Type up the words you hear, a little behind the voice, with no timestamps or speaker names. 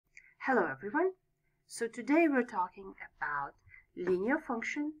Hello everyone. So today we're talking about linear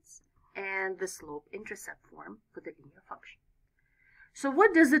functions and the slope-intercept form for the linear function. So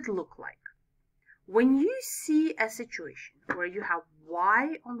what does it look like? When you see a situation where you have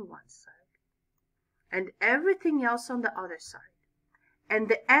y on one side and everything else on the other side, and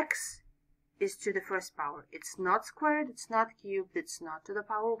the x is to the first power. It's not squared, it's not cubed, it's not to the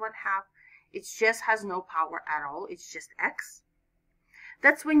power 1/2. It just has no power at all. It's just x.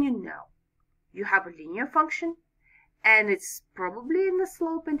 That's when you know you have a linear function and it's probably in the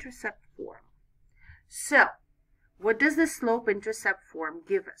slope-intercept form. So, what does the slope-intercept form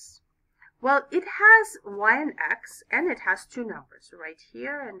give us? Well, it has y and x, and it has two numbers, right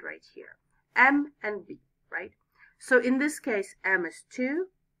here and right here, m and b, right? So in this case, m is 2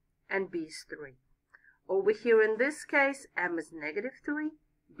 and b is 3. Over here in this case, m is -3,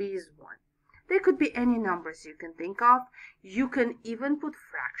 b is 1. There could be any numbers you can think of. You can even put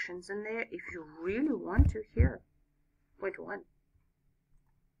fractions in there if you really want to here. 0.1.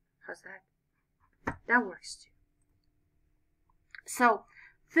 How's that? That works too. So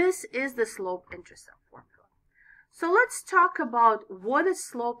this is the slope-intercept formula. So let's talk about what is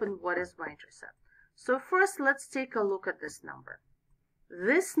slope and what is y-intercept. So first, let's take a look at this number.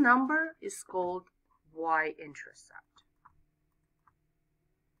 This number is called y-intercept.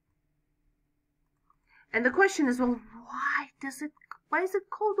 And the question is, well, why is it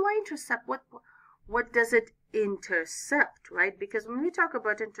called y-intercept? What does it intercept, right? Because when we talk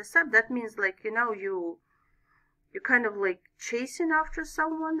about intercept, that means like, you're kind of like chasing after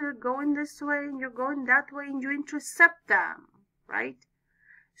someone. They're going this way and you're going that way and you intercept them, right?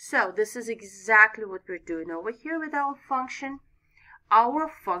 So this is exactly what we're doing over here with our function. Our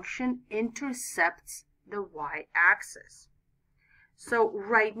function intercepts the y-axis. So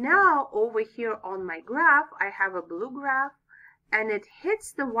right now, over here on my graph, I have a blue graph, and it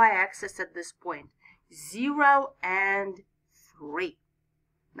hits the y-axis at this point, 0 and 3.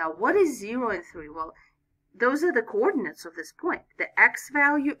 Now, what is 0 and 3? Well, those are the coordinates of this point, the x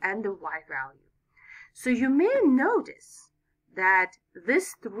value and the y value. So you may notice that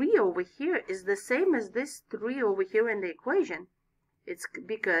this 3 over here is the same as this 3 over here in the equation. It's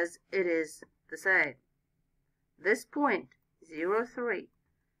because it is the same. This point, 0, 3.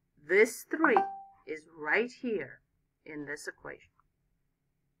 This 3 is right here in this equation.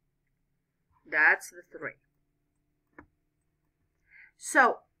 That's the 3.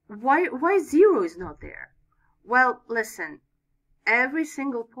 So, why 0 is not there? Well, listen, every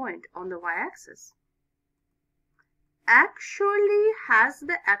single point on the y-axis actually has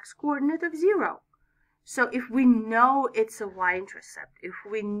the x-coordinate of 0. So if we know it's a y-intercept, if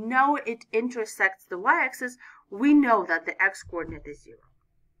we know it intersects the y-axis, we know that the x-coordinate is 0.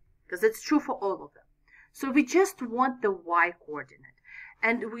 Because it's true for all of them. So we just want the y-coordinate.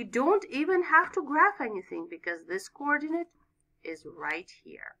 And we don't even have to graph anything because this coordinate is right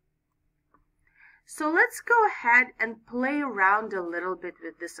here. So let's go ahead and play around a little bit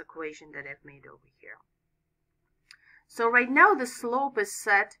with this equation that I've made over here. So right now the slope is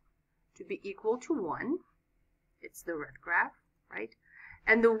set to be equal to 1. It's the red graph, right?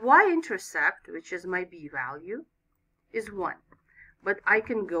 And the y-intercept, which is my b value, is 1. But I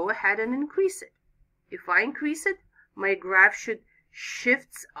can go ahead and increase it. If I increase it, my graph should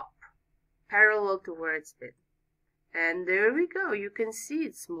shift up, parallel to where it's been. And there we go. You can see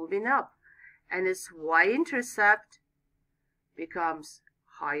it's moving up. And its y-intercept becomes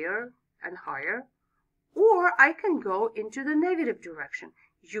higher and higher. Or I can go into the negative direction.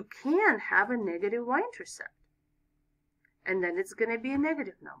 You can have a negative y-intercept. And then it's going to be a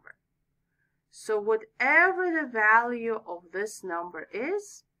negative number. So whatever the value of this number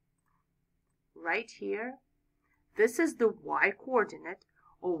is, right here, this is the y-coordinate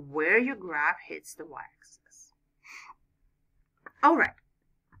of where your graph hits the y-axis. All right.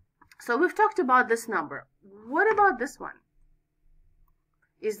 So we've talked about this number. What about this one?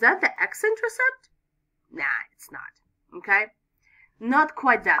 Is that the x-intercept? Nah, it's not. Okay? Not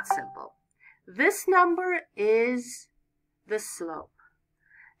quite that simple. This number is the slope.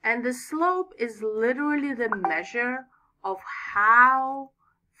 And the slope is literally the measure of how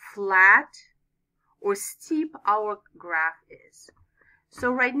flat or steep our graph is.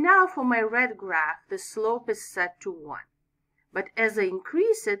 So right now for my red graph, the slope is set to 1. But as I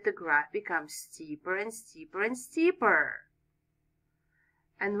increase it, the graph becomes steeper and steeper and steeper.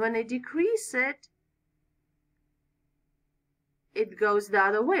 And when I decrease it, it goes the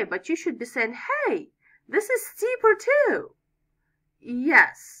other way. But you should be saying, hey, this is steeper too.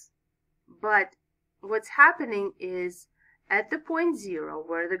 Yes, but what's happening is at the point 0,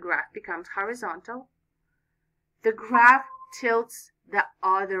 where the graph becomes horizontal, the graph tilts the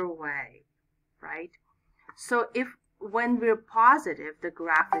other way, right? So when we're positive, the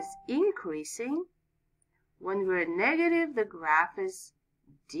graph is increasing. When we're negative, the graph is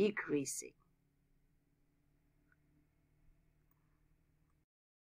decreasing.